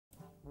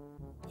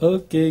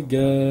Oke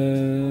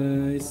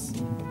guys,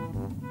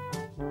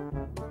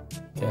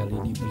 kali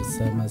ini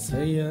bersama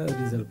saya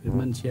Arizal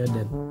Bareng Ardy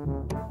dan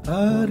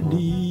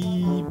Ardy,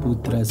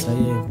 putra saya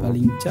yang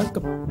paling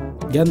cakep,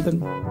 ganteng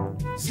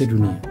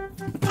sedunia.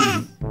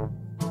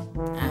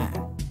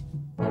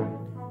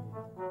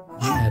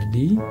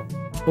 Ardy,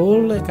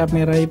 oleh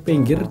kamera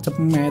pinggir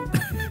cemet.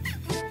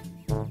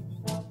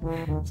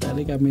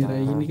 Soalnya kamera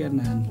ini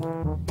kanan.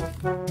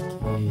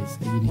 Oke,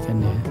 saya gini kan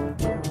ya.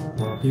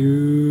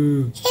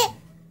 Yuk.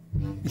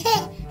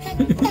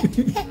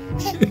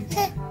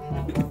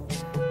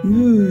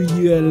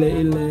 Ya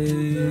lele.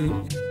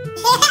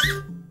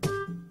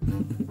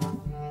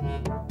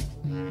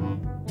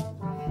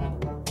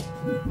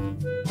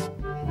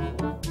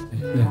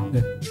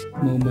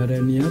 Mau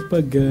marahnya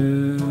apa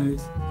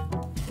guys?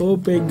 Oh,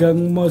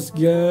 pegang mouse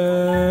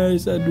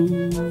guys.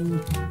 Aduh,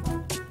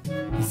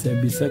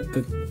 bisa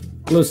ke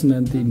close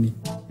nanti nih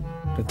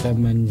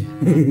rekamannya.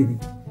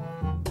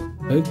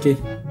 Oke.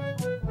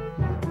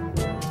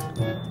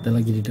 Kita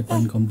lagi di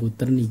depan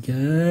komputer nih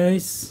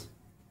guys.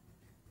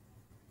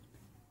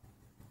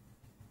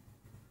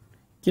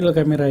 Kilo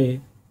kamera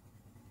ya.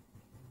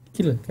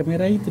 Kilo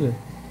kamera itu loh.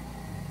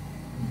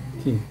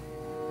 Oke.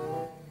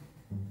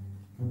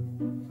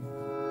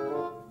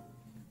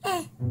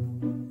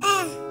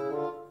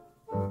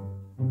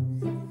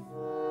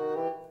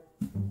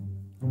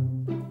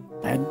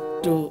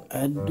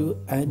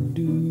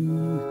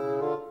 Aduh.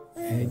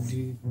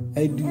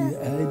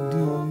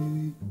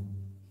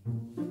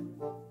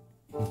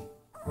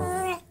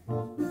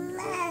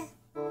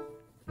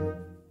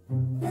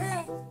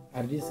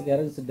 Ardy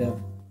sekarang sudah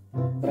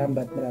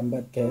merambat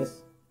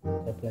guys,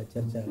 sudah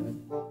belajar jalan.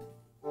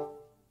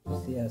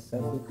 Usia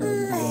 1 tahun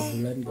 2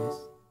 bulan guys.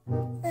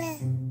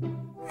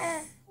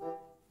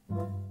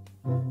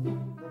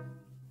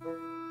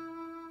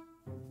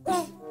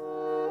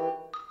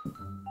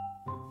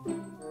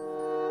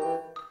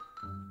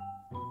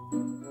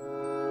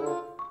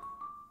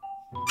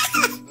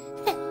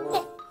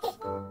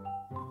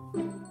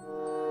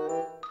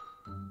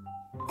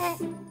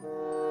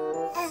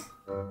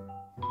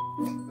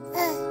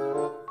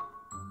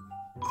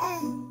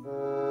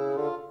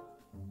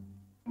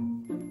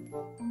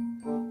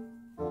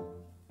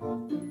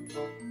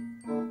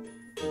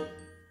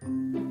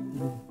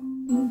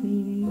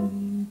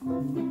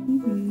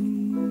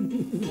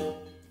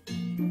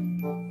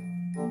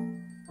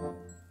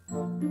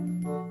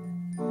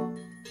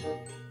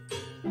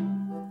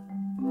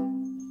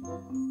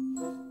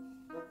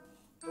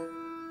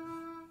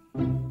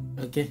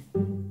 Oke.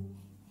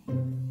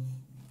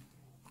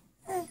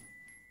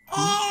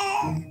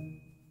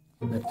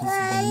 Berarti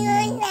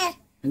sedang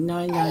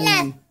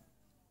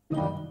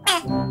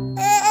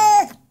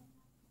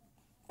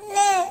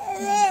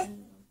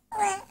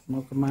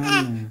mau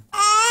kemana?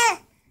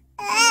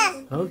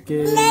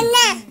 Oke.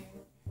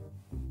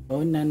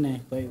 Oh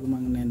nenek, kayak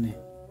kumang nenek.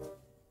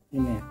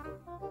 Ini ya.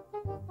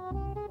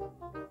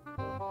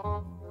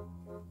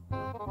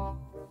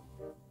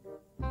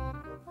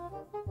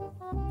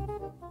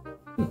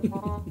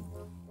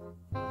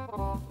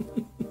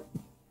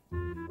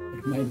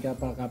 Bermain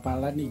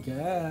kapal-kapalan nih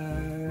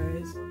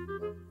guys.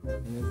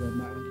 Saya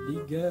sama Ardy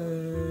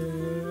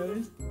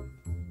guys.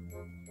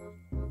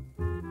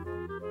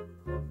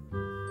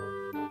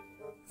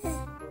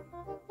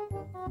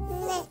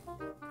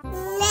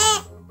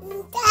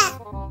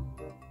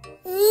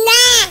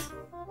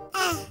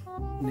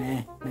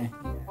 Nih.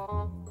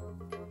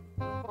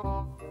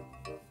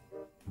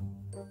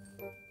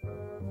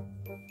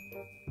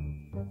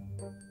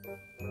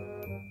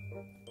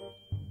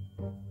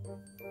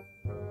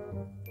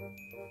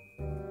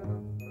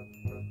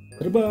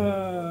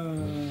 Terbang.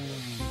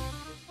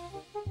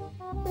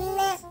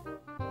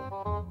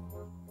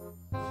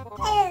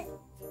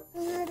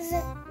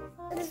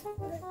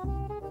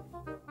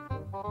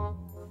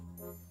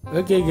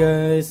 Oke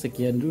guys,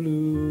 sekian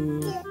dulu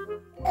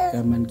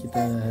rekaman kita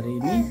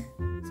hari ini.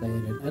 Saya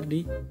dan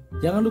Ardy.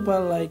 Jangan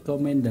lupa like,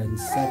 komen, dan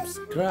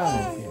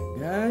subscribe ya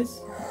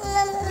guys.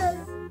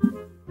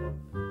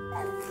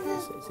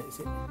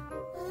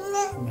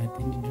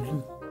 Matiin dulu.